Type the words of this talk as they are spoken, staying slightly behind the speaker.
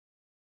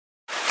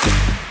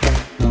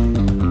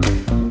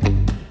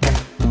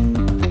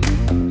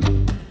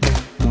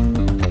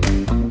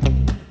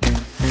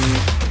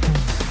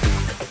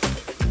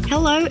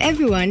Hello,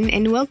 everyone,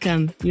 and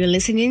welcome. You're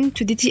listening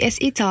to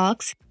DTSE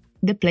Talks,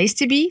 the place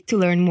to be to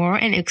learn more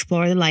and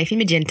explore the life in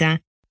Magenta.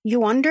 You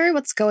wonder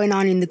what's going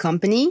on in the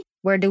company?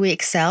 Where do we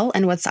excel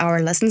and what's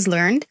our lessons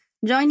learned?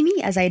 Join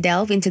me as I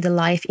delve into the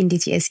life in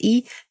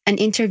DTSE and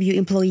interview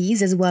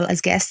employees as well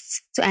as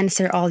guests to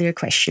answer all your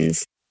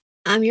questions.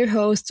 I'm your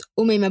host,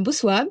 Umayma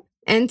Buswab,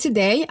 and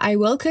today I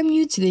welcome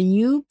you to the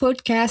new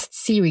podcast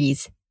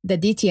series, The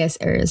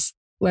DTSers,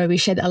 where we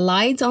shed a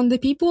light on the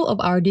people of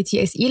our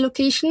DTSE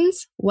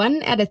locations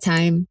one at a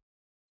time.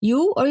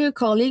 You or your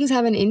colleagues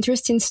have an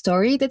interesting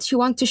story that you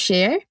want to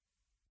share?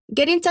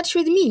 Get in touch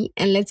with me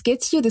and let's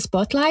get you the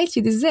spotlight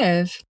you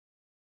deserve.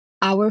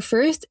 Our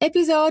first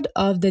episode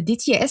of the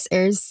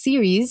DTSers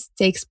series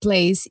takes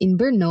place in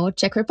Brno,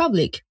 Czech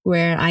Republic,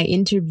 where I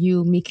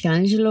interview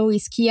Michelangelo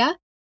Ischia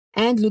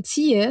and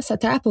Lucia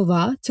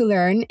Satrapova to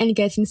learn and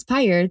get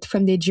inspired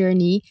from their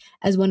journey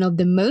as one of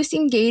the most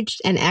engaged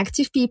and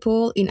active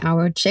people in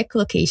our Czech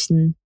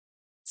location.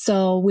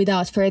 So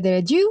without further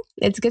ado,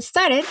 let's get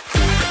started.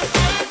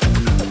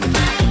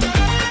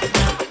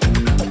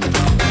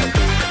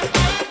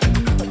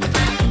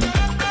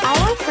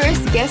 Our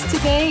first guest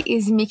today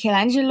is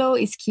Michelangelo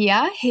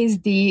Ischia. He's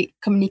the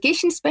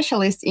communication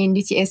specialist in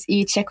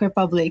DTSE Czech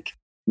Republic.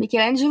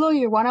 Michelangelo,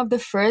 you're one of the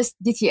first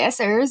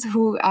DTSers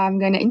who I'm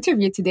going to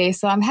interview today,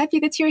 so I'm happy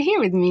that you're here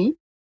with me.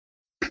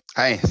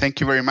 Hi, thank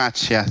you very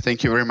much.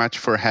 Thank you very much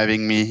for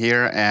having me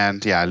here.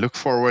 And I look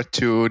forward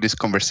to this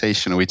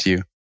conversation with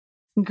you.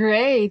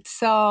 Great.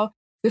 So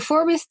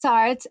before we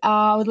start,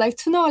 I would like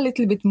to know a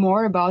little bit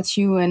more about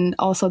you and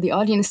also the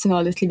audience to know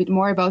a little bit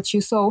more about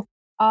you. So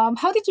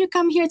how did you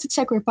come here to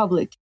Czech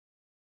Republic?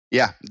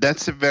 Yeah,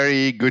 that's a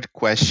very good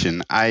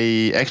question.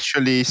 I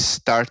actually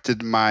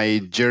started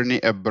my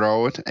journey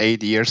abroad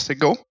 8 years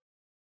ago.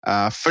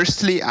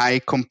 Firstly,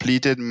 I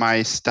completed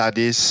my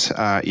studies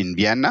in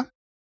Vienna.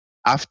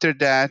 After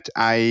that,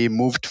 I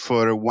moved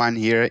for 1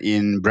 year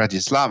in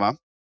Bratislava.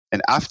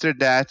 And after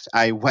that,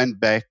 I went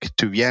back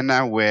to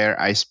Vienna where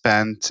I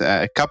spent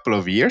a couple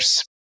of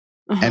years.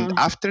 And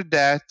after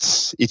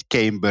that, it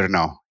came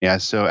Brno.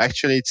 So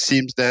actually, it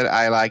seems that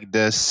I like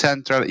the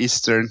Central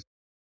Eastern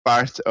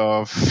part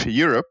of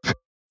Europe.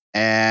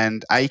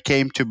 And I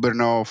came to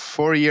Brno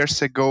 4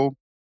 years ago,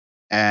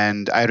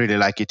 and I really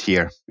like it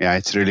here.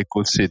 It's a really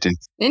cool city.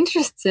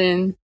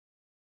 Interesting.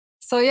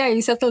 So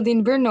you settled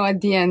in Brno at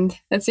the end.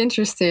 That's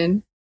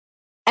interesting.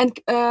 And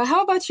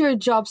how about your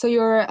job? So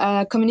you're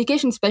a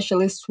communication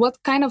specialist.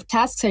 What kind of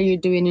tasks are you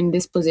doing in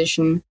this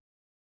position?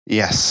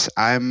 Yes,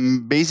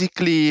 I'm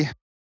basically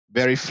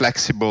very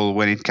flexible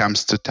when it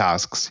comes to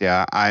tasks.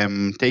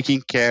 I'm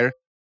taking care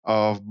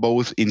of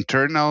both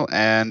internal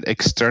and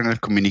external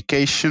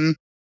communication.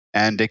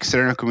 And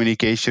external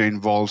communication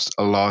involves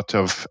a lot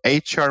of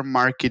HR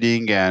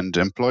marketing and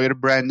employer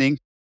branding.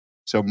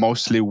 So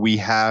mostly we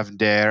have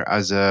there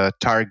as a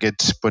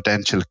target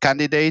potential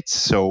candidates.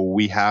 So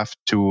we have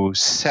to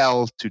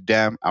sell to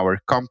them our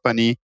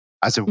company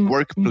as a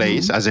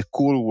workplace, as a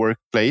cool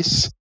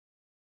workplace.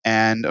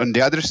 And on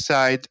the other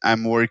side,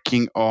 I'm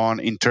working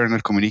on internal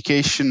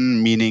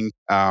communication, meaning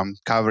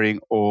covering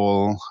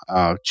all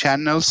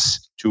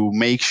channels to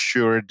make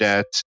sure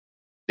that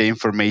the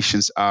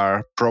informations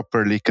are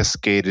properly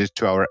cascaded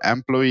to our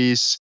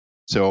employees.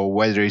 So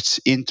whether it's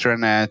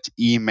intranet,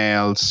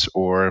 emails,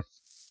 or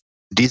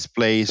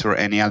displays, or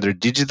any other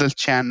digital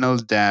channel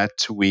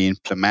that we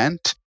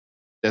implement,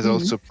 that's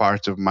also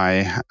part of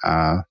my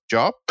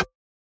job.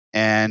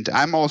 And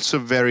I'm also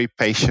very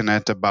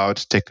passionate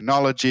about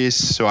technologies.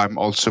 So I'm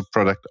also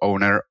product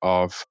owner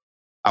of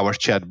our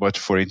chatbot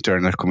for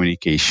internal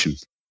communication.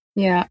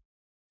 Yeah,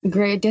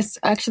 great. That's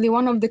actually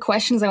one of the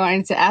questions I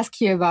wanted to ask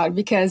you about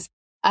because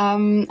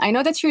I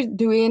know that you're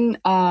doing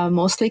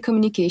mostly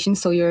communication.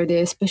 So you're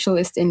the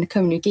specialist in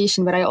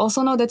communication, but I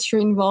also know that you're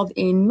involved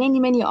in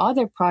many, many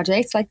other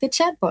projects like the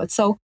chatbot.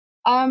 So,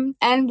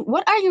 and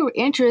what are your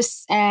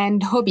interests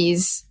and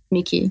hobbies,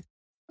 Miki?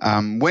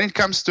 When it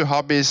comes to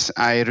hobbies,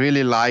 I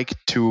really like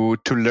to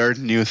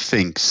learn new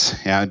things.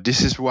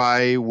 This is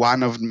why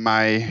one of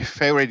my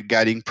favorite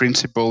guiding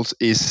principles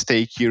is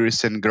stay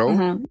curious and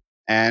grow.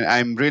 And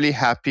I'm really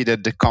happy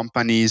that the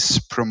company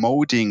is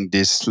promoting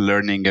this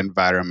learning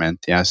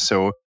environment.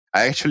 So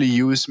I actually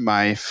use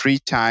my free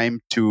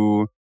time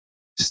to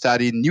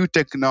study new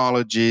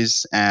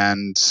technologies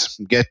and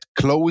get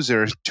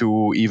closer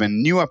to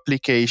even new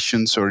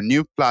applications or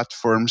new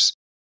platforms.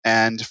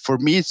 And for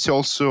me, it's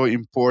also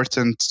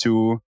important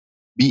to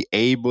be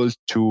able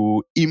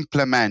to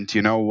implement,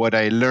 what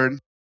I learn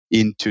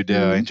into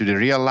the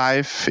real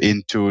life,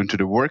 into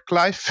the work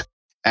life.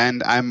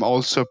 And I'm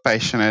also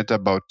passionate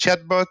about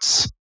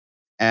chatbots.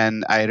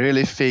 And I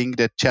really think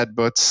that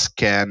chatbots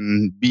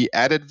can be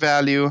added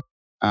value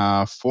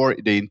for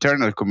the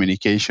internal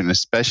communication,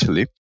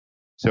 especially.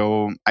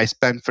 So I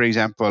spend, for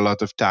example, a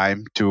lot of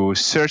time to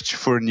search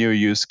for new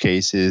use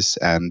cases.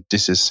 And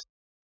this is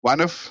one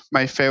of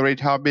my favorite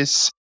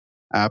hobbies.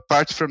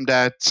 Apart from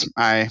that,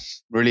 I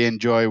really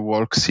enjoy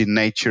walks in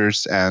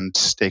natures and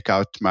take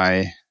out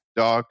my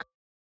dog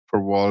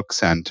for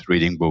walks and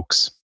reading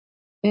books.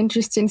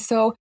 Interesting.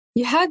 So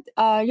You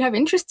have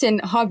interesting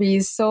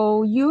hobbies,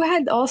 so you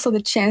had also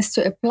the chance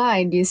to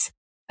apply this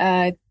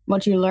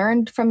what you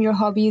learned from your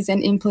hobbies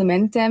and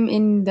implement them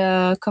in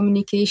the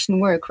communication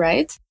work,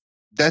 right?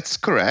 That's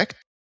correct.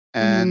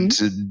 And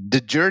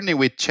the journey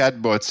with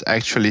chatbots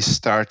actually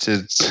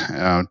started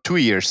 2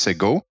 years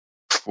ago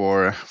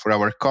for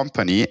our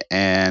company,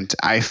 and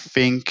I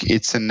think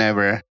it's a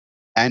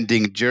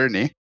never-ending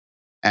journey.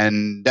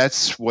 And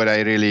that's what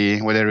I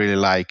really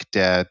like,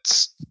 that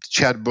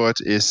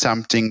chatbot is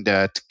something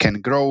that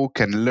can grow,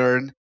 can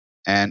learn,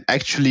 and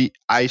actually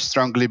I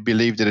strongly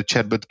believe that a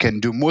chatbot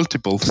can do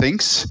multiple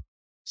things.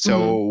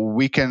 So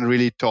we can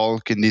really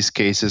talk in these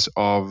cases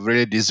of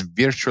really this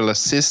virtual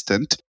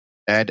assistant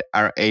that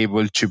are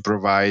able to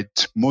provide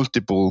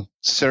multiple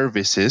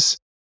services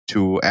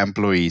to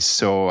employees.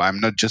 So I'm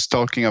not just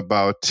talking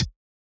about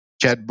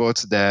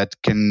chatbots that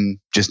can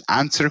just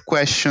answer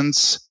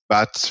questions.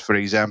 But for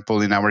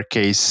example, in our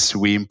case,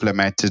 we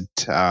implemented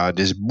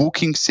this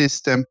booking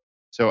system.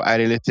 So I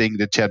really think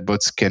the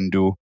chatbots can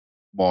do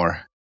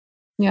more.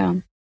 Yeah,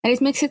 and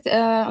it makes it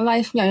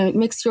it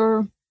makes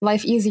your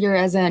life easier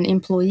as an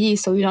employee.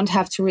 So you don't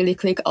have to really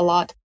click a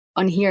lot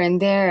on here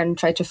and there and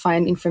try to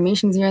find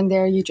information here and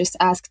there. You just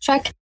ask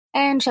Chat,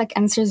 and Chat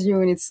answers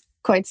you, and it's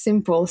quite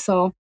simple.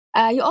 So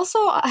you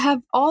also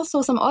have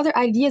some other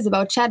ideas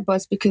about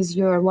chatbots because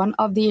you're one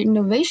of the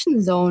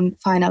Innovation Zone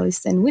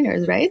finalists and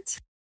winners, right?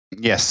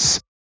 Yes,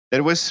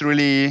 that was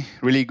really,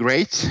 really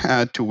great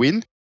to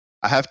win.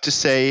 I have to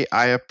say,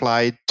 I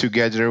applied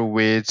together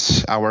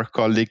with our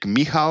colleague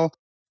Michal,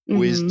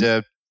 who is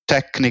the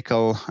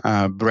technical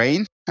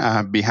brain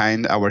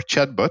behind our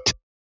chatbot.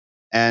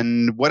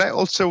 And what I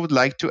also would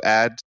like to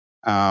add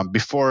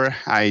before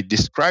I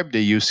describe the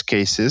use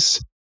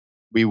cases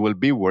we will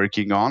be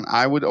working on,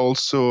 I would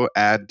also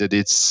add that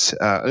it's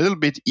a little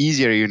bit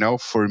easier,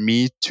 for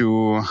me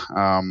to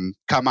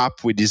come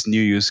up with these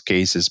new use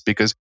cases,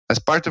 because as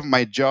part of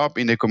my job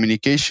in the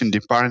communication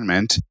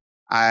department,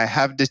 I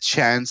have the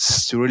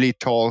chance to really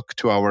talk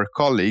to our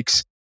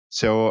colleagues.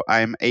 So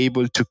I'm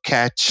able to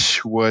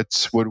catch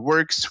what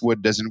works,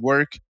 what doesn't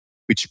work,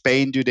 which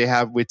pain do they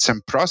have with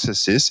some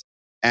processes.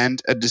 And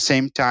at the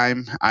same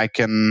time, I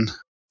can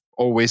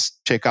always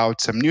check out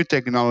some new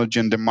technology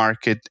in the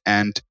market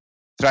and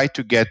try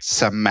to get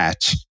some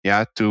match,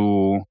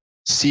 to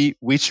see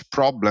which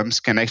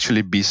problems can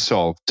actually be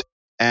solved.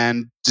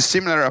 And the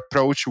similar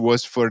approach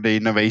was for the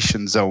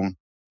innovation zone.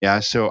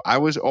 So I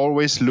was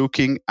always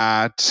looking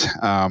at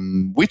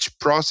which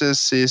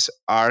processes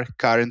are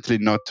currently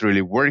not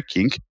really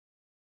working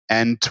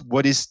and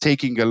what is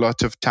taking a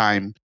lot of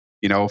time,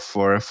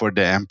 for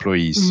the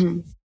employees.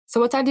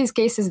 So what are these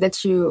cases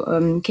that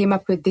you came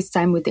up with this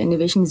time with the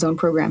Innovation Zone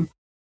program?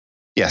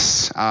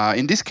 Yes.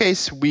 In this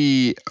case,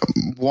 we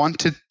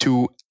wanted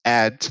to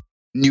add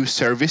new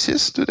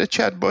services to the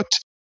chatbot.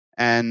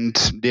 And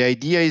the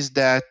idea is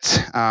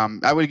that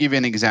I will give you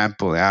an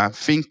example.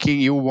 Thinking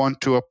you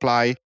want to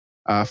apply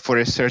for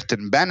a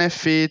certain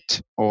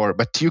benefit,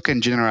 but you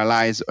can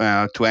generalize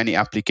to any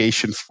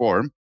application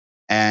form.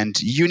 And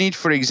you need,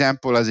 for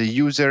example, as a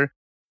user,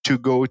 to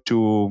go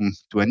to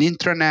an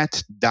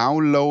intranet,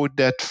 download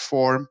that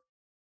form,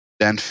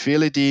 then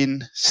fill it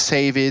in,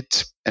 save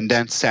it, and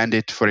then send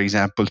it, for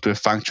example, to a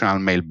functional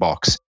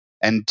mailbox.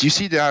 And you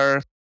see there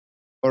are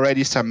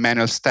already some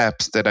manual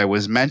steps that I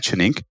was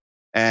mentioning.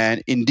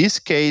 And in this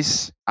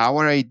case,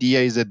 our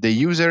idea is that the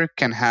user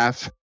can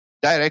have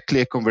directly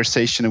a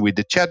conversation with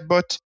the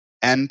chatbot,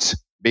 and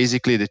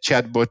basically the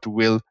chatbot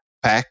will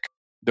pack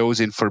those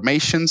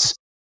informations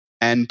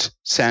and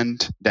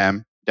send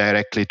them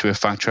directly to a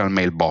functional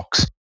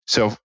mailbox.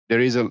 So there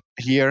is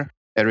here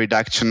a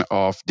reduction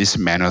of these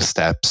manual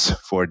steps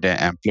for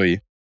the employee.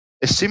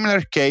 A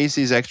similar case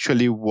is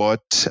actually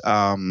what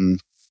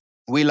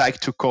we like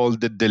to call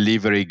the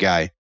delivery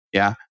guy.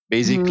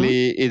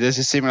 Basically, it is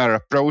a similar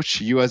approach.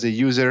 You as a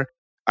user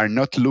are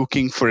not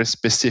looking for a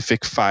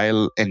specific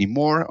file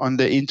anymore on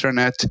the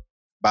internet,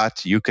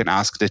 but you can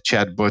ask the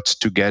chatbot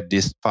to get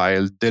this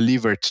file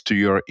delivered to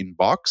your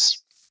inbox.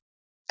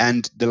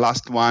 And the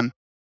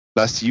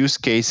last use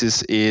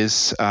cases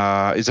is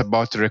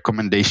about the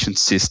recommendation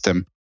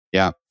system.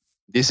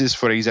 This is,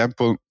 for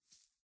example,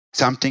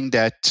 something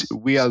that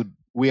we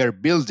are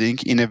building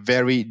in a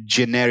very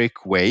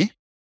generic way,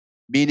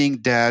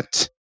 meaning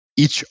that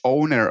each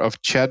owner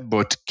of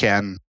chatbot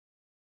can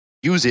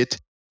use it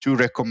to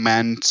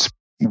recommend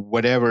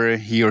whatever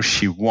he or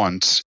she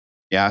wants.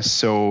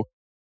 So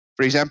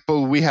for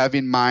example, we have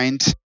in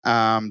mind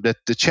that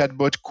the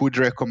chatbot could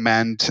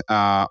recommend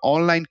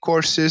online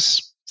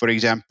courses. For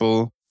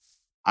example,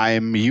 I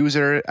am a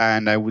user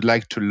and I would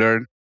like to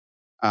learn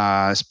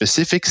a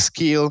specific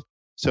skill.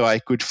 So I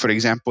could, for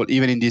example,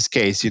 even in this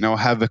case,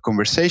 have a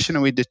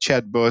conversation with the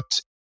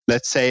chatbot.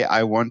 Let's say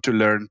I want to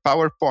learn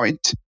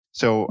PowerPoint.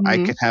 So I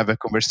can have a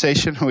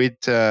conversation with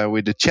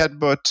the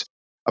chatbot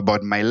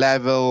about my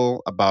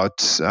level,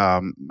 about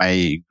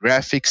my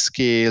graphic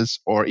skills,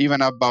 or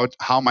even about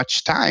how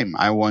much time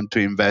I want to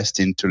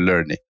invest into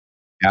learning.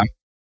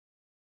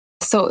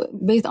 So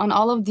based on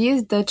all of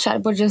these, the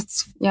chatbot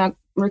just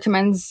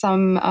recommends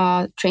some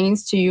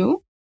trainings to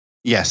you?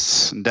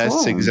 Yes,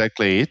 that's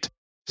exactly it.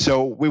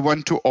 So we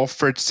want to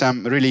offer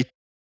some really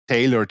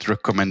tailored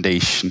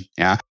recommendation.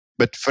 Yeah.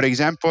 But for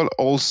example,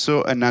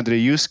 also another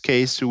use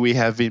case we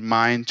have in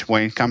mind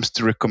when it comes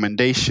to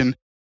recommendation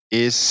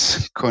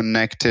is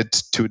connected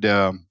to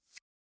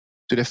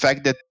the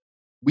fact that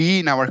we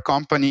in our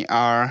company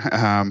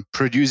are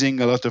producing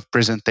a lot of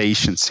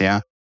presentations.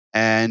 Yeah.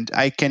 And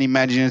I can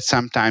imagine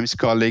sometimes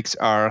colleagues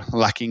are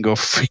lacking of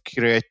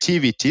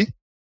creativity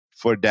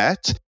for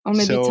that. Or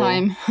maybe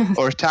time.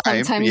 Or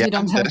time. Sometimes you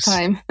don't have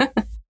time.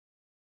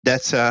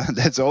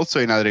 That's also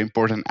another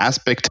important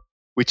aspect,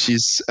 which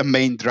is a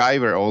main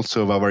driver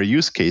also of our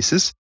use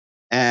cases.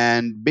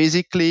 And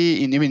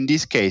basically, in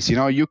this case,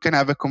 you can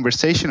have a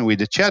conversation with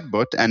the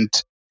chatbot and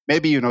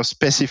maybe,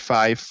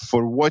 specify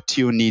for what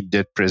you need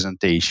that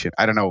presentation.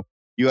 I don't know,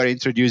 you are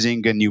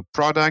introducing a new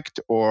product,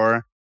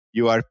 or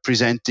you are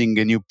presenting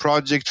a new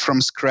project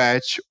from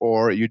scratch,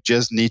 or you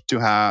just need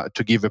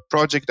to give a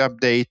project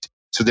update.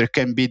 So there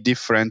can be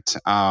different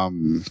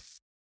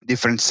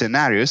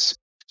scenarios.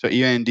 So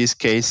even in this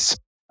case,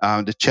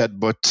 the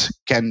chatbot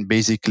can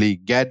basically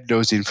get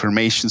those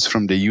informations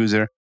from the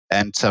user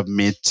and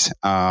submit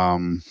a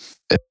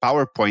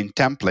PowerPoint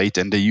template,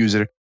 and the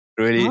user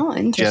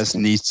really just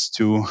needs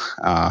to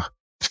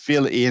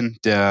fill in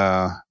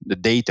the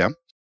data.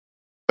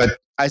 But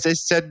as I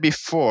said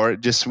before,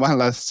 just one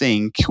last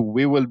thing,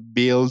 we will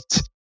build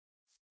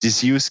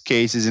these use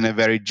cases in a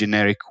very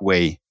generic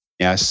way.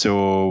 Yeah,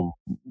 so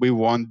we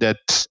want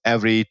that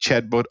every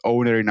chatbot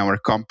owner in our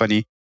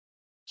company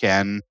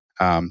can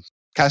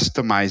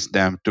customize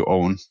them to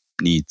own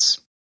needs.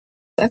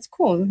 That's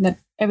cool that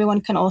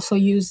everyone can also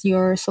use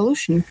your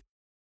solution.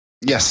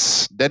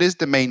 Yes, that is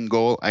the main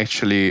goal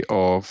actually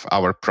of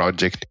our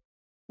project.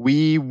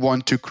 We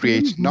want to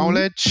create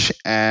knowledge,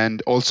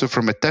 and also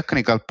from a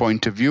technical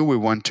point of view, we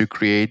want to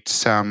create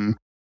some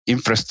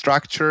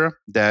infrastructure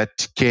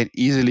that can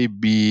easily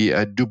be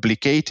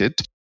duplicated,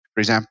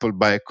 for example,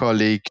 by a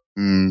colleague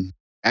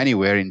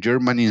anywhere in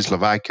Germany, in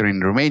Slovakia,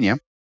 in Romania.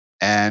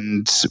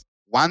 And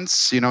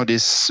once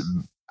this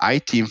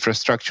IT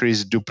infrastructure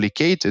is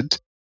duplicated,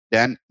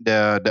 then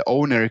the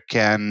owner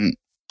can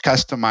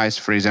customize,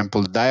 for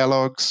example,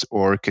 dialogues,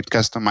 or can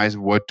customize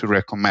what to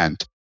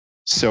recommend.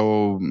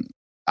 So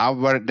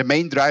the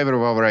main driver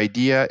of our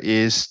idea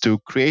is to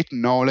create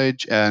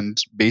knowledge and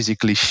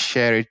basically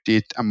share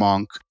it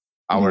among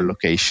our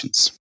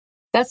locations.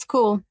 That's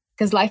cool,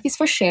 because life is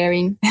for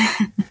sharing.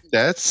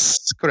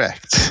 That's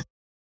correct.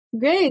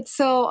 Great.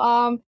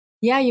 So,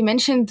 you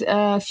mentioned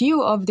a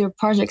few of the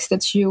projects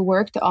that you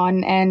worked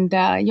on, and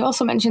you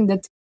also mentioned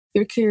that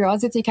your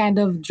curiosity kind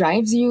of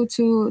drives you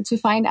to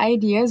find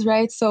ideas,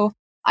 right? So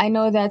I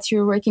know that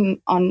you're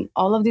working on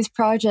all of these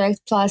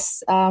projects.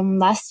 Plus,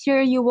 last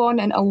year you won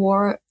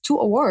two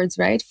awards,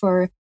 right,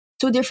 for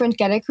two different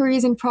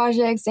categories in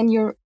projects, and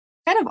you're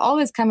kind of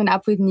always coming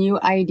up with new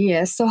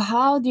ideas. So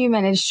how do you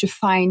manage to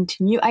find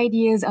new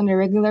ideas on a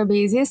regular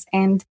basis,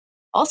 and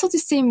also to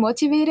stay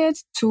motivated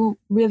to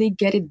really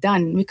get it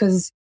done?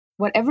 Because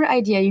whatever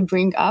idea you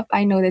bring up,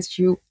 I know that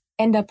you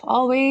end up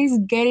always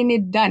getting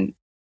it done.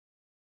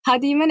 How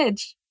do you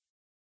manage?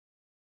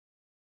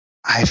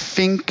 I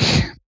think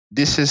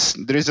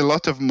there is a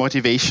lot of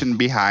motivation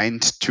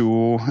behind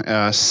to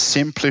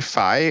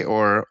simplify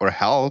or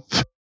help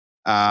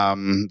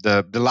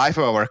the life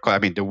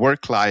of the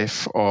work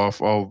life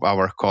of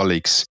our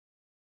colleagues.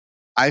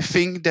 I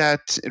think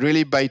that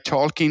really by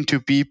talking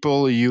to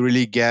people, you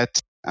really get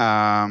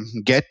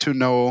to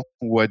know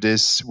what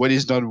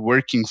is not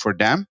working for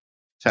them.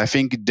 So I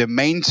think the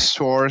main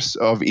source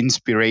of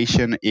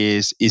inspiration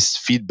is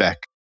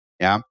feedback.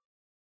 Yeah,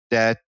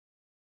 that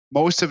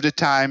most of the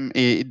time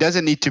it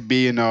doesn't need to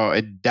be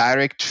a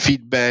direct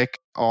feedback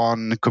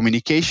on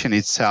communication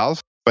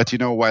itself, but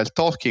while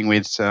talking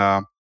with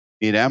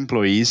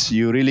employees,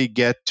 you really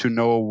get to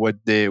know what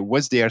they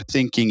are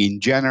thinking in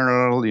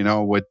general.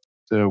 What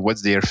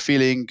they are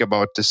feeling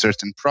about a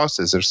certain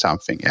process or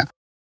something. Yeah.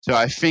 So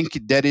I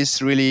think that is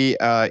really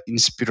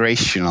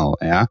inspirational.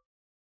 Yeah.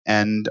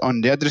 And on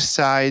the other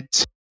side,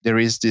 there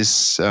is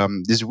this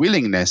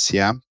willingness,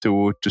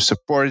 to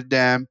support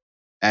them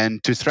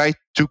and to try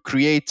to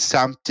create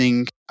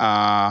something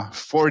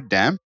for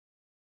them.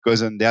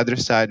 Because on the other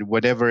side,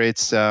 whatever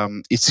it's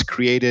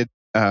created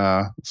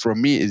for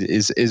me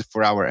is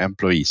for our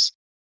employees,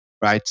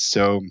 right?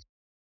 So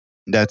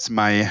that's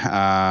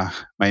my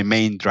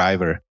main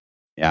driver.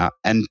 Yeah,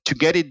 and to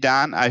get it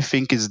done, I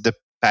think is the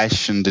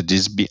passion that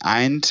is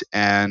behind.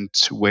 And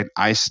when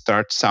I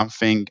start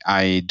something,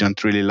 I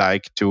don't really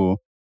like to,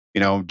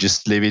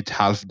 just leave it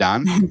half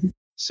done.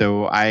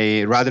 So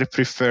I rather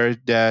prefer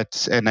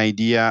that an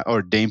idea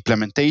or the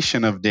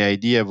implementation of the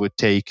idea would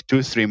take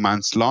 2-3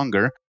 months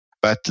longer,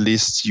 but at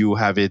least you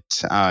have it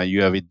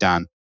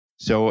done.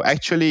 So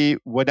actually,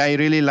 what I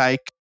really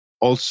like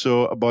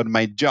also about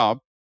my job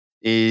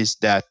is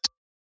that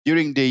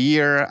during the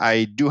year,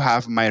 I do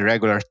have my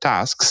regular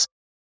tasks,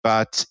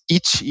 but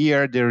each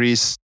year there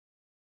is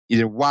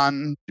either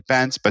one,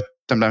 depends, but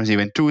sometimes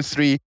even 2,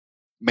 3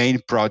 main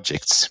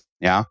projects.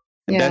 Yeah.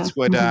 And that's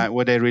what I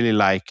really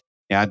like.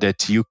 Yeah.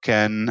 That you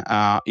can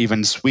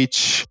even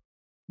switch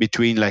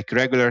between like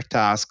regular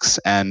tasks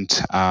and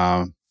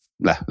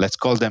let's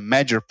call them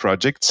major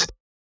projects.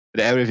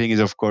 But everything is,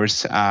 of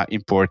course,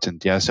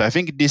 important. Yeah. So I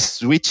think this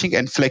switching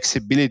and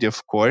flexibility,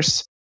 of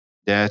course,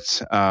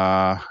 that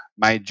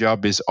my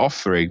job is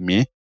offering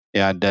me.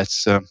 Yeah,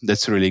 that's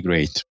really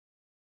great.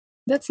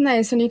 That's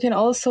nice, and you can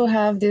also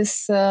have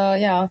this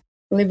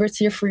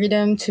liberty of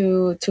freedom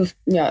to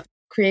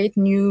create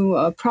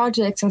new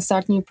projects and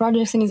start new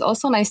projects. And it's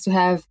also nice to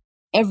have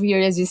every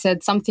year, as you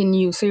said, something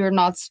new, so you're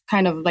not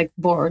kind of like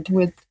bored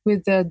with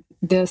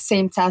the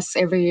same tasks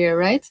every year,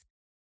 right?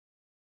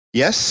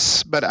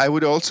 Yes, but I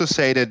would also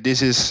say that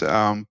this is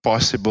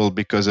possible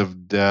because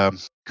of the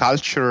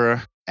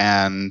culture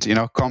and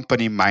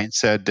company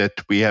mindset that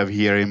we have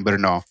here in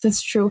Brno.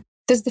 That's true.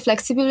 There's the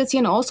flexibility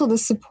and also the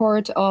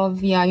support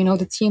of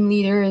the team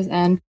leaders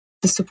and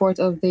the support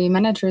of the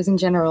managers in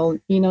general.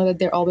 You know that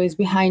they're always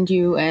behind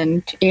you,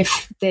 and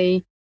if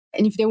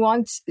you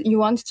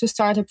want to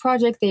start a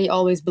project, they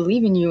always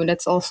believe in you, and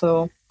that's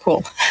also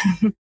cool.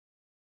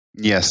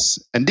 Yes,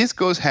 and this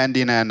goes hand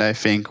in hand, I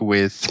think,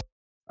 with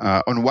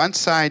on one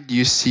side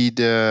you see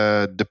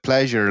the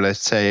pleasure,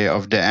 let's say,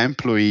 of the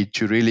employee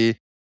to really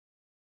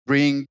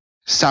bring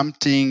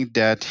something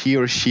that he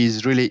or she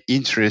is really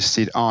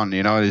interested on,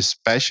 is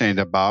passionate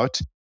about.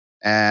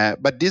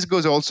 But this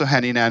goes also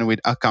hand in hand with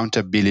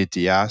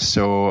accountability. Yeah.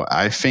 So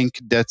I think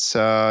that's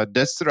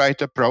the right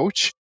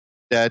approach,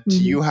 that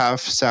you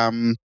have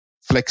some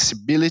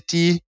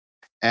flexibility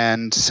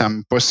and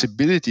some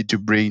possibility to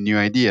bring new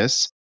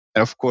ideas.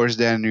 And of course,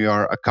 then you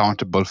are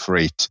accountable for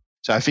it.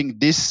 So I think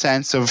this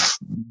sense of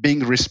being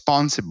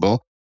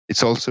responsible,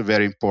 it's also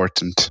very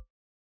important.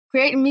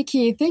 Great,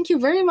 Miki. Thank you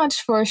very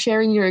much for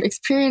sharing your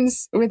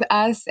experience with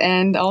us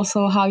and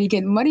also how you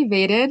get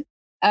motivated.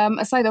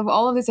 Aside of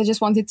all of this, I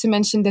just wanted to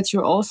mention that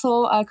you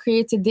also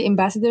created the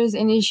Ambassadors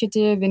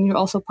Initiative, and you're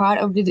also part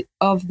of the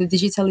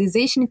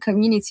digitalization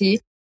community.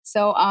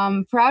 So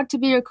I'm proud to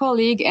be your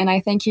colleague, and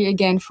I thank you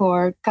again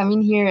for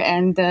coming here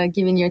and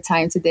giving your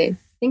time today.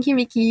 Thank you,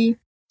 Miki.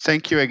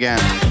 Thank you again.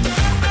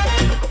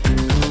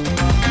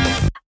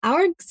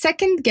 Our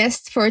second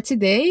guest for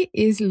today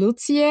is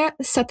Lucia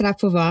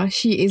Satrapova.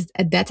 She is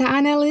a data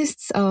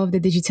analyst of the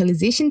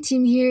digitalization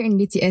team here in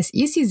DTS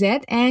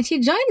ECZ, and she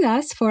joined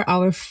us for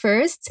our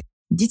first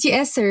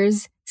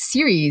DTSers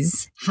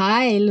series.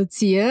 Hi,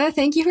 Lucia.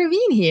 Thank you for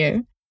being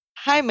here.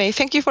 Hi, May.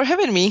 Thank you for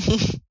having me.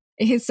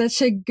 It's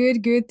such a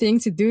good thing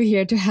to do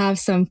here, to have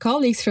some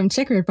colleagues from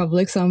Czech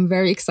Republic. So I'm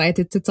very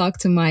excited to talk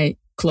to my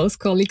close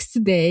colleagues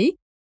today.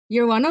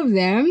 You're one of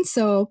them.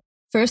 So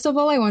first of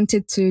all, I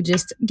wanted to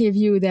just give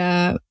you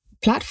the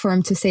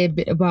platform to say a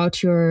bit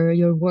about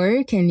your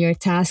work and your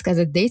task as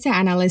a data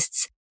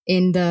analyst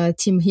in the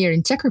team here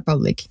in Czech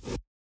Republic.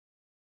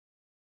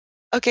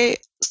 Okay,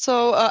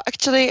 so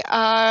actually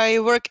I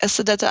work as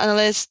a data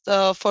analyst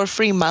for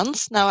 3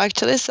 months now.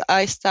 Actually, so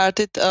I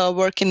started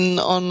working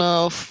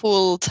on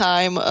full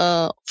time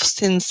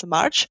since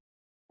March.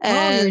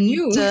 And,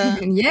 you're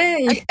new!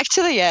 Yay!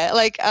 Actually, yeah.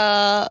 Like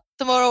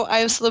tomorrow,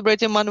 I'm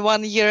celebrating my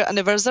 1 year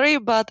anniversary.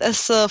 But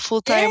as a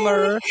full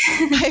timer,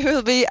 I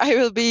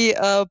will be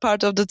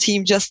part of the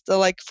team.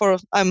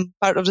 I'm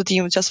part of the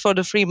team just for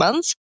the 3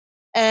 months.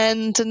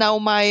 And now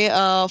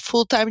my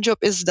full time job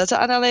is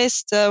data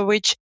analyst,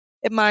 which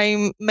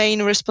my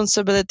main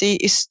responsibility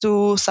is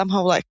to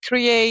somehow like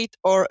create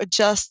or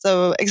adjust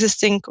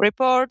existing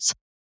reports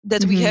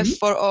that we have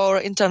for our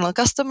internal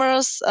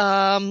customers,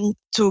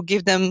 to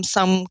give them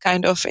some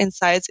kind of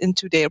insights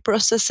into their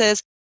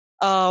processes.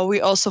 We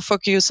also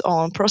focus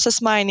on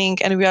process mining,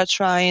 and we are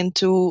trying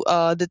to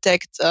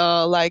detect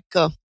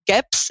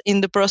gaps in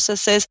the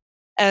processes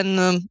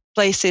and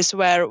places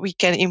where we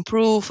can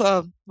improve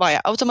via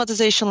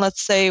automatization,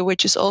 let's say,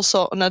 which is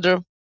also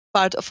another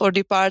part of our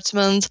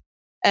department.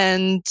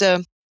 And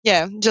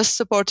just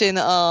supporting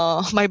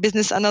my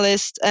business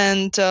analyst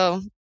and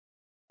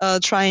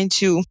trying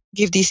to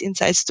give these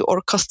insights to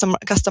our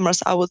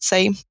customers, I would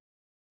say.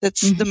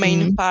 That's the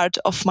main part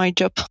of my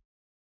job.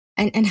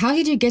 And how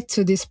did you get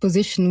to this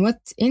position? What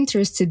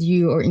interested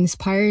you or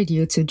inspired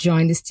you to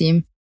join this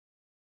team?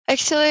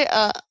 Actually,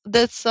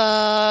 that's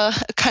a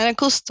kind of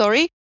cool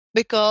story,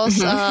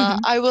 because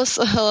I was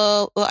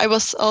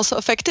also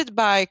affected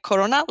by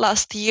Corona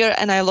last year,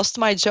 and I lost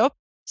my job.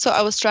 So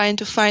I was trying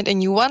to find a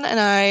new one, and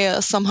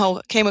I somehow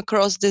came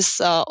across this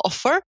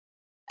offer.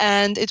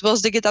 And it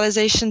was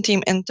digitalization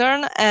team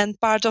intern, and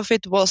part of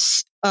it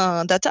was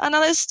data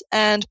analyst,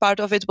 and part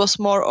of it was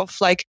more of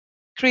like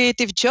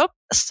creative job.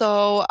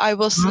 So I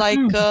was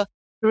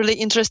really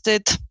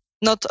interested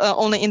not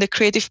only in the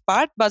creative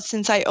part, but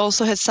since I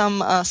also had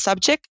some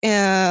subject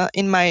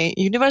in my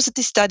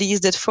university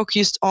studies that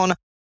focused on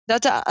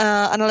data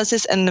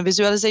analysis and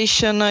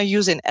visualization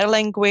using R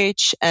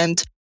language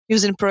and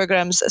using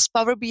programs as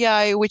Power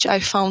BI, which I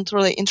found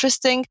really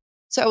interesting.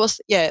 So I was,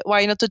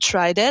 why not to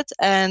try that?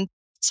 And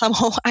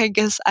somehow I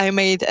guess I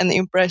made an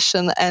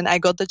impression and I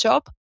got the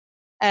job.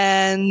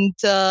 And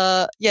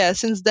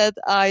since that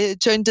I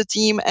joined the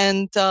team,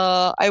 and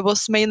I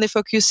was mainly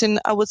focusing,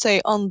 I would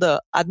say, on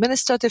the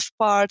administrative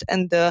part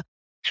and the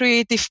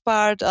creative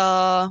part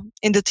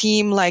in the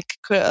team, like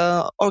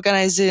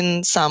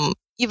organizing some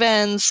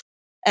events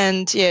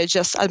and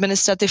just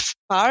administrative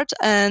part.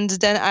 And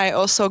then I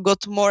also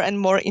got more and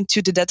more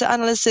into the data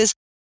analysis,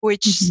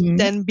 which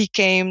then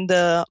became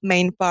the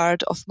main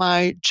part of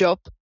my job.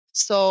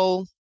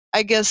 So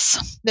I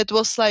guess that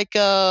was like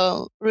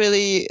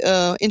really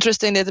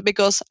interesting,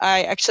 because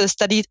I actually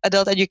studied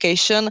adult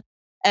education,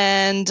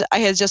 and I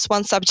had just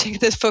one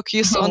subject that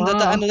focused on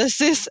data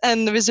analysis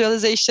and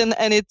visualization,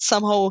 and it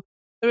somehow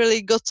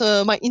really got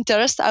my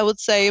interest, I would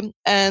say.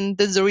 And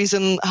that's the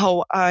reason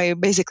how I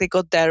basically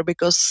got there,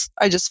 because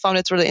I just found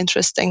it really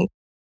interesting.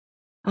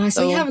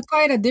 So you have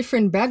quite a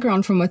different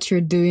background from what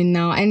you're doing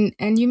now.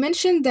 And you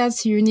mentioned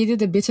that you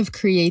needed a bit of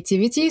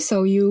creativity.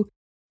 So your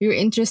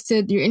interest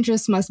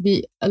must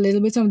be a little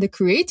bit on the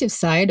creative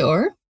side,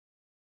 or?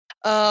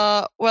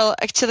 Well,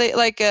 actually,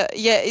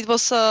 it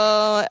was,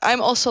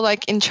 I'm also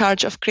like in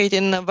charge of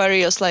creating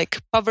various like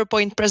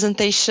PowerPoint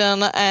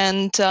presentation,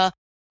 and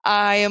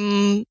I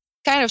am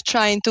kind of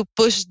trying to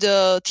push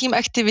the team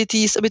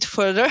activities a bit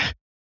further.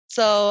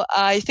 So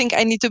I think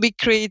I need to be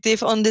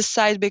creative on this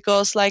side,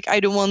 because like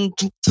I don't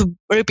want to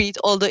repeat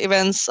all the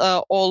events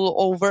all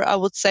over, I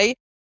would say.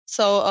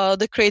 So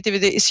the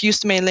creativity is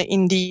used mainly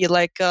in the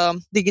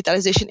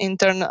digitalization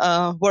intern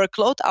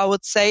workload, I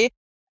would say.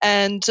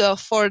 And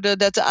for the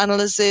data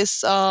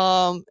analysis,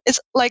 it's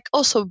like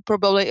also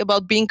probably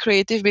about being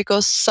creative,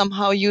 because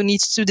somehow you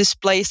need to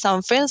display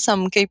something,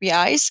 some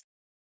KPIs,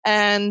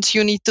 and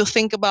you need to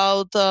think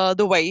about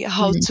the way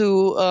how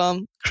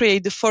to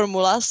create the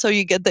formula so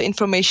you get the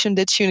information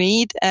that you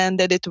need and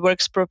that it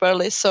works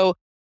properly. So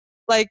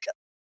like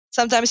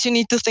sometimes you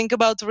need to think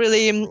about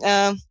really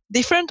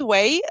different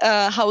way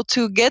how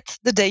to get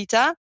the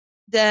data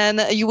than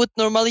you would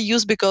normally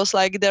use, because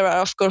like there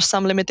are of course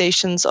some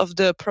limitations of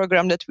the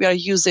program that we are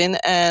using,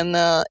 and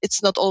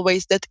it's not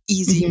always that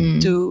easy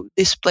to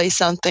display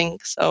something.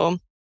 So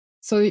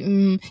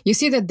you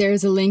see that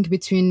there's a link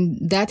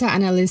between data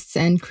analysts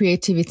and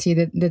creativity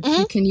that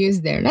you can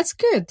use there. That's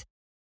good.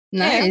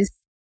 Nice. Yeah.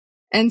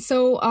 And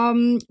so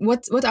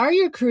what are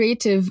your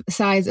creative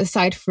sides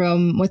aside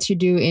from what you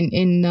do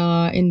in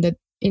the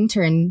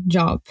intern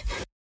job?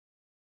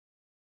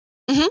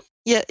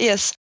 Yeah,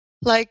 yes.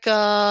 Like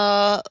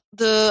the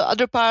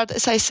other part,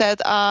 as I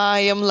said, I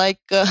am like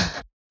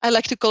I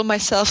like to call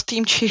myself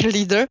team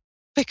cheerleader,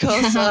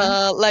 because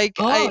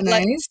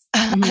nice.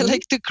 I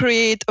like to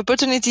create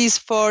opportunities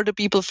for the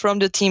people from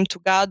the team to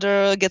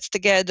gather, get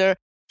together,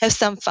 have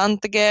some fun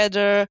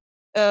together,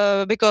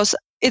 because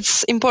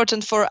it's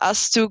important for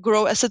us to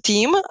grow as a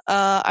team.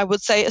 I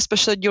would say,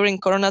 especially during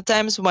Corona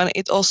times when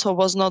it also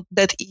was not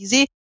that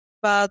easy.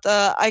 But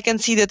I can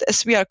see that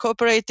as we are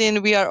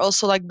cooperating, we are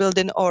also like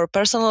building our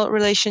personal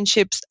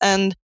relationships,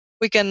 and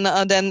we can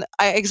then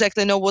I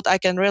exactly know what I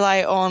can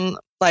rely on.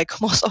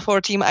 Like most of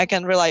our team, I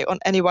can rely on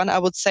anyone, I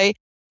would say.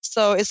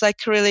 So it's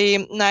like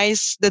really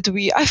nice that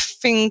I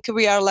think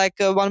we are like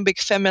one big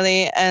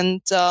family,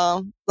 and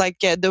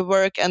the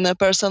work and the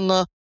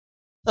personal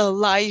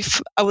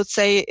life, I would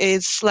say,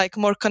 is like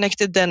more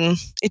connected than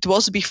it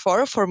was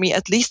before, for me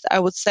at least, I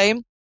would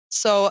say.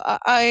 So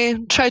I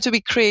try to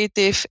be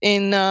creative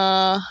in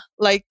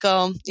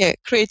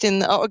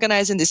creating,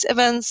 organizing these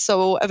events,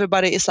 so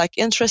everybody is like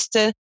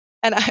interested.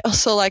 And I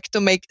also like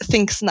to make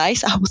things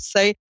nice, I would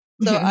say.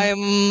 So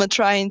I'm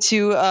trying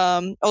to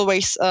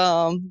always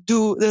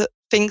do the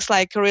things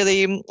like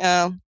really,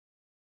 I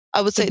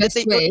would say the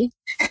best way.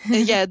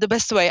 The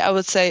best way, I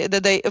would say,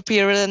 that they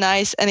appear really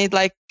nice, and it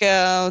like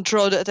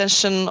draw the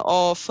attention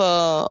of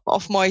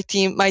my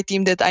team,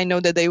 that I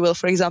know that they will,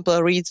 for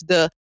example, read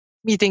the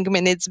meeting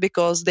minutes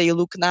because they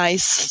look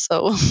nice.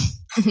 So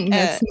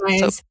that's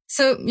nice.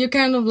 So you're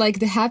kind of like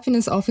the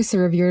happiness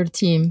officer of your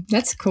team.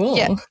 That's cool.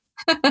 Yeah.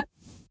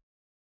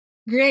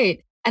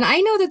 Great. And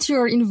I know that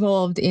you're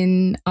involved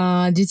in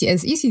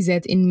DTS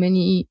ECZ in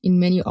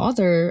many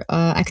other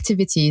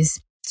activities.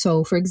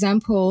 So, for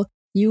example,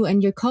 you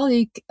and your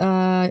colleague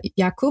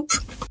Jakub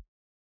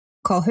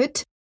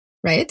Kohut,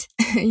 right?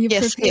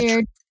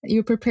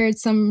 You prepared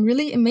some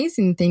really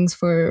amazing things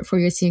for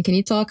your team. Can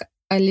you talk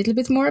a little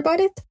bit more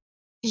about it?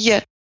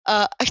 Yeah,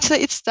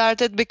 actually, it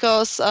started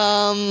because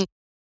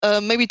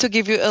maybe to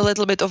give you a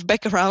little bit of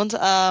background,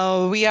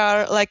 we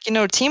are like in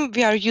our team,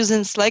 we are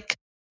using Slack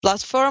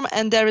platform,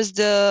 and there is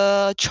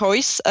the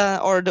choice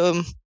or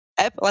the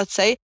app, let's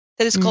say,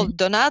 that is called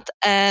Donut,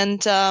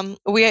 and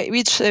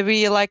we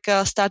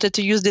started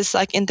to use this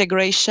like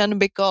integration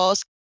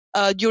because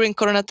during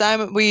Corona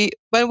time,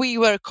 when we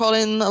were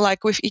calling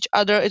like with each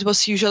other, it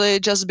was usually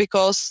just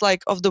because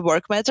like of the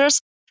work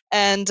matters,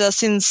 and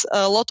since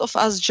a lot of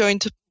us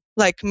joined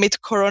like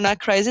mid-Corona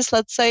crisis,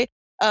 let's say,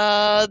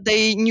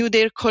 they knew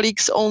their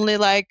colleagues only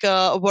like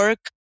work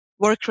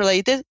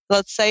related,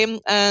 let's say,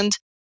 and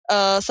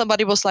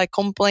somebody was like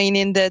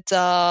complaining that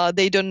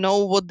they don't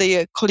know what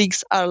their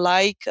colleagues are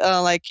like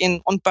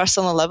on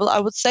personal level,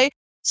 I would say.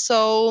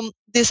 So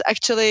this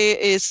actually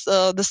is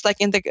the Slack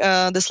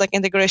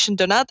integration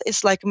donut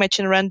is like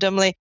matching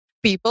randomly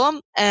people,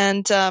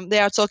 and they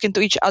are talking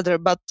to each other.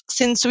 But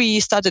since we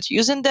started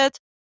using that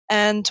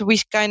and we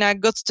kind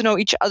of got to know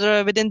each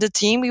other within the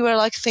team, we were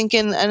like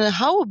thinking, and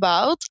how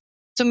about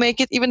to make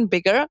it even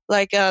bigger?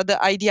 Like the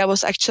idea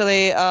was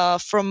actually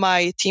from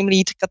my team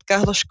lead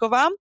Katka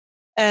Hlošková,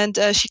 and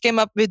she came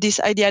up with this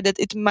idea that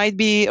it might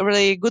be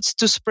really good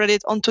to spread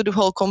it onto the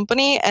whole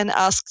company, and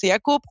asked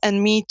Jakub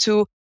and me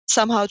to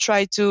somehow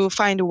try to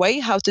find a way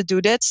how to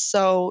do that.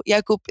 So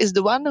Jakub is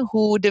the one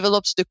who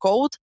develops the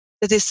code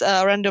that is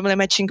randomly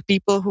matching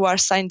people who are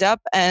signed up.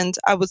 And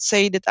I would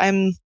say that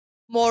I'm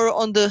more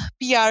on the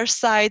PR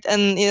side,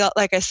 and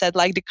like I said,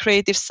 like the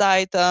creative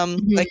side,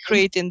 like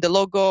creating the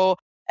logo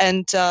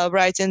and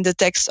writing the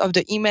text of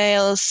the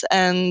emails.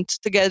 And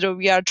together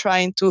we are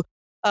trying to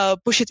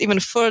push it even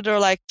further,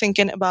 like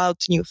thinking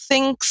about new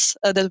things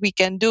that we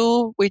can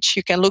do, which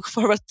you can look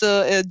forward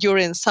to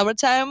during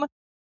summertime.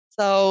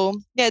 So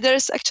yeah,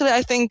 there's actually,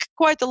 I think,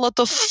 quite a lot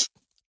of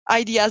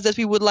ideas that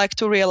we would like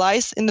to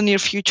realize in the near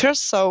future.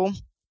 So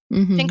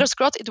fingers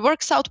crossed it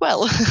works out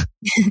well.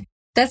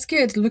 That's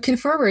good. Looking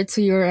forward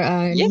to your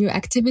new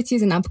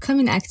activities and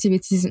upcoming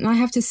activities. And I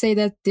have to say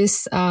that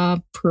this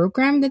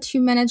program that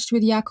you managed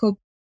with Jakub,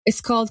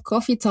 it's called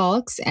Coffee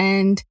Talks,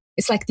 and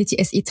it's like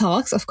DTSE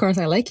Talks. Of course,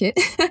 I like it.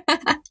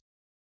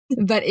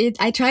 But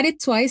I tried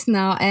it twice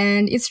now,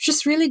 and it's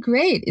just really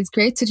great. It's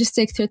great to just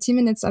take 30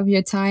 minutes of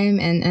your time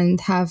and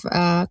have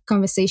a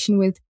conversation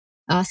with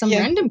some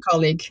random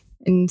colleague.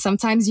 And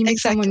sometimes you meet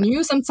someone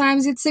new.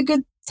 Sometimes it's a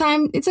good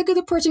time. It's a good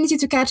opportunity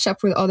to catch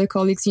up with other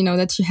colleagues,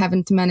 that you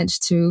haven't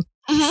managed to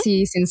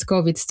see since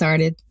COVID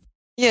started.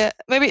 Yeah,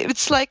 maybe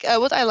it's like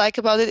what I like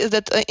about it is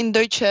that in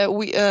Deutsche,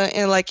 we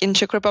in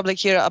Czech Republic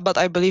here, but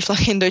I believe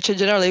like in Deutsche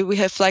generally, we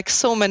have like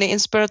so many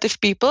inspirative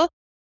people.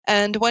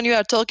 And when you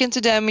are talking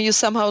to them, you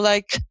somehow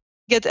like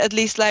get at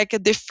least like a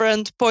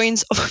different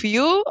points of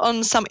view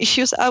on some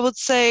issues, I would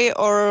say,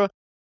 or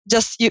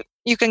just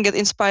you can get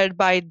inspired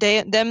by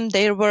them,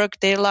 their work,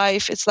 their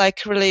life. It's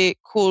like really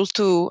cool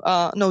to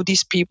know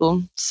these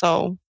people.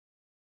 So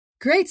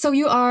great. So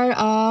you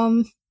are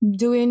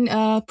doing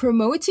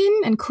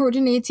promoting and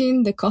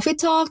coordinating the coffee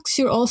talks.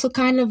 You're also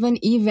kind of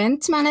an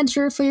event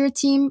manager for your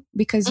team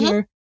because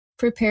you're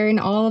preparing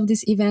all of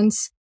these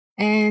events.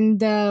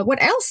 And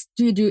what else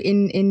do you do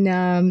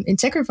in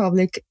Czech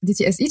Republic,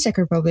 DTSE Czech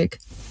Republic?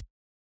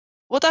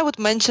 What I would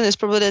mention is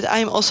probably that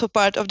I'm also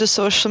part of the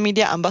social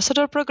media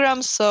ambassador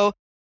program. So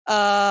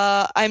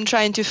I'm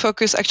trying to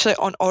focus actually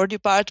on our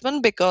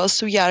department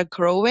because we are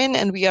growing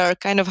and we are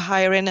kind of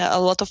hiring a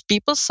lot of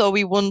people. So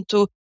we want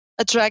to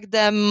attract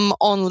them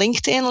on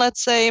LinkedIn,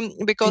 let's say,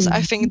 because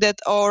I think that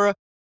our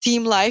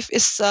team life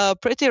is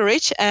pretty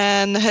rich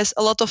and has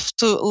a lot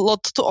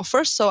to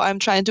offer. So I'm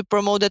trying to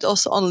promote it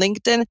also on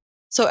LinkedIn,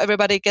 so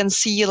everybody can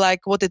see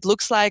like what it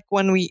looks like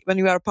when we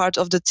are part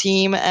of the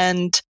team.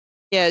 And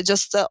yeah,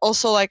 just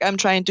also like I'm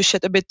trying to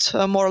shed a bit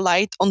more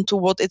light onto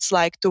what it's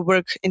like to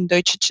work in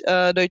Deutsche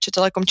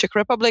Telekom Czech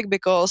Republic,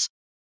 because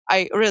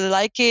I really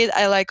like it.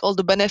 I like all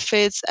the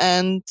benefits,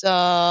 and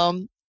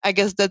I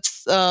guess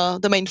that's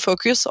the main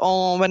focus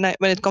on when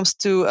it comes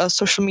to a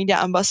social media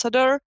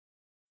ambassador.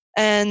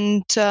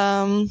 And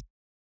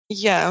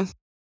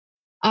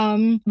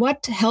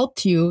what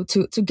helped you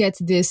to get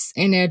this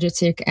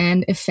energetic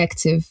and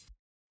effective?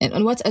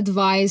 And what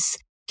advice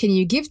can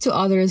you give to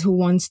others who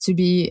want to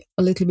be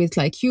a little bit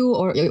like you,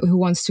 or who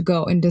wants to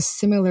go in the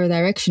similar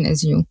direction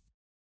as you?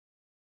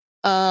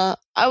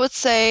 I would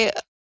say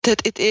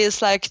that it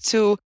is like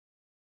to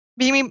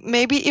be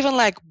maybe even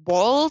like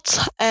bold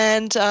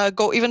and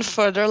go even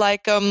further.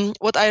 Like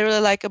what I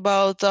really like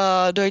about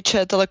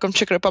Deutsche Telekom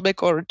Czech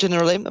Republic, or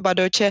generally about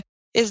Deutsche,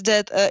 is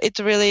that it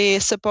really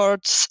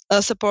supports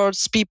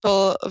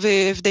people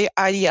with their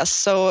ideas.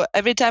 So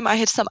every time I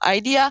had some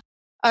idea,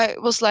 I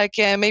was like,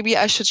 maybe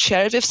I should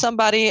share it with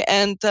somebody.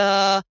 And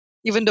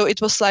even though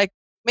it was like,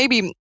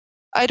 maybe,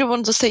 I don't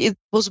want to say it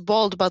was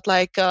bold, but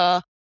like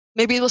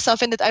maybe it was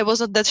something that I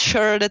wasn't that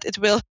sure that it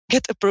will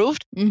get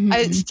approved,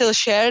 I still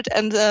shared,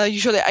 and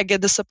usually I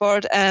get the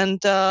support. And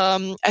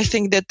I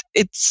think that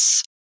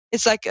it's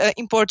like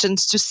important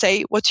to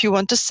say what you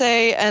want to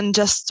say and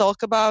just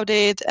talk about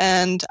it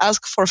and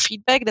ask for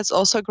feedback. That's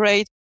also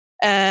great.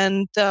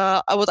 And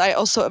what I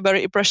also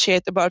very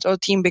appreciate about our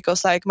team,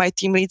 because like my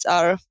team leads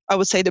are, I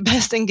would say, the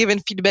best in giving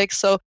feedback.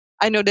 So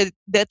I know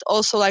that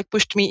also like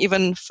pushed me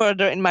even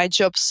further in my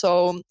job.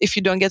 So if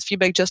you don't get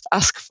feedback, just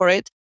ask for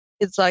it.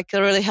 It's like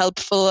really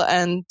helpful,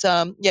 and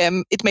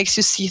it makes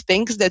you see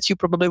things that you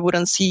probably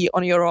wouldn't see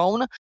on your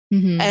own.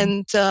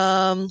 And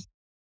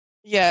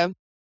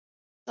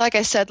like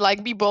I said,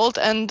 like be bold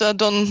and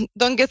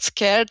don't get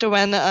scared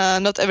when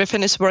not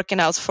everything is working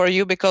out for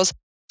you, because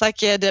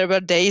there were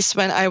days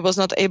when I was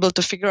not able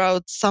to figure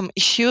out some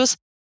issues.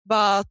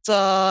 But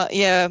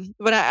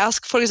when I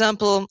ask, for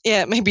example,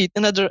 maybe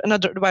another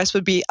advice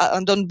would be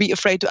don't be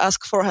afraid to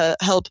ask for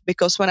help,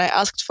 because when I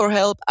asked for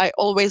help, I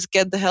always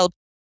get the help.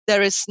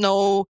 There is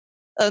no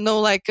no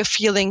like a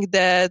feeling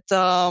that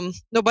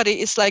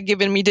nobody is like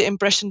giving me the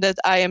impression that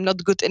I am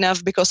not good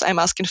enough because I'm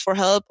asking for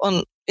help.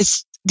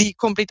 It's the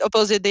complete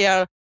opposite. They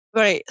are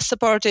very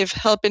supportive,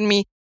 helping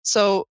me.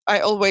 So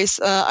I always,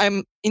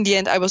 in the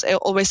end, I was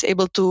always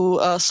able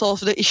to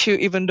solve the issue,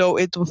 even though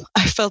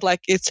I felt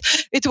like it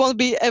won't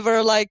be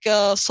ever like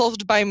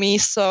solved by me.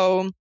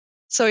 So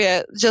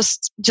yeah,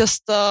 just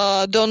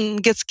don't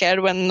get scared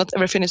when not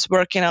everything is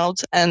working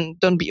out, and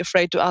don't be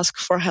afraid to ask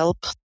for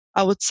help,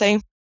 I would say.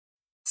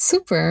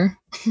 Super.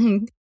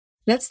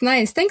 That's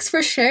nice. Thanks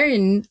for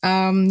sharing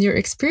your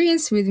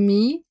experience with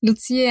me,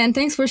 Lucia, and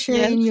thanks for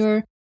sharing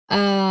your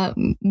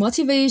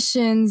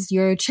motivations,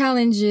 your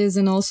challenges,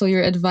 and also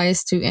your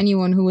advice to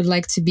anyone who would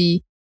like to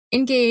be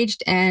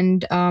engaged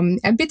and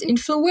a bit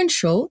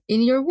influential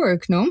in your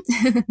work, no?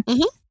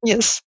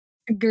 Yes.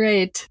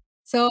 Great.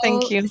 So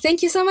thank you.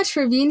 Thank you so much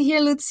for being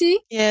here, Lucy.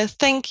 Yeah,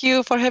 thank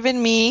you for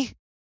having me.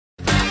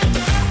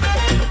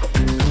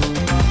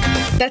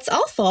 That's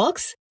all,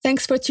 folks.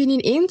 Thanks for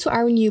tuning in to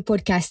our new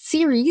podcast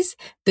series,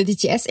 The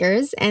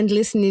DTSers, and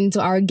listening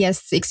to our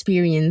guests'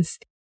 experience.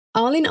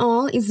 All in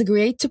all, it's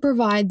great to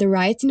provide the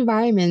right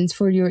environment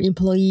for your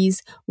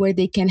employees where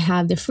they can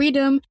have the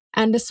freedom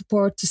and the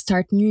support to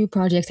start new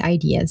project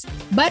ideas.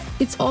 But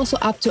it's also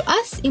up to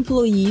us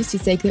employees to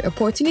take the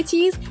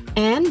opportunities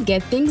and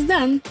get things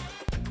done.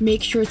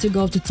 Make sure to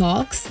go to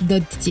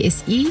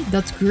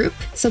talks.dtse.group,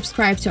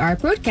 subscribe to our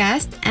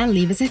podcast, and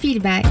leave us a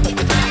feedback.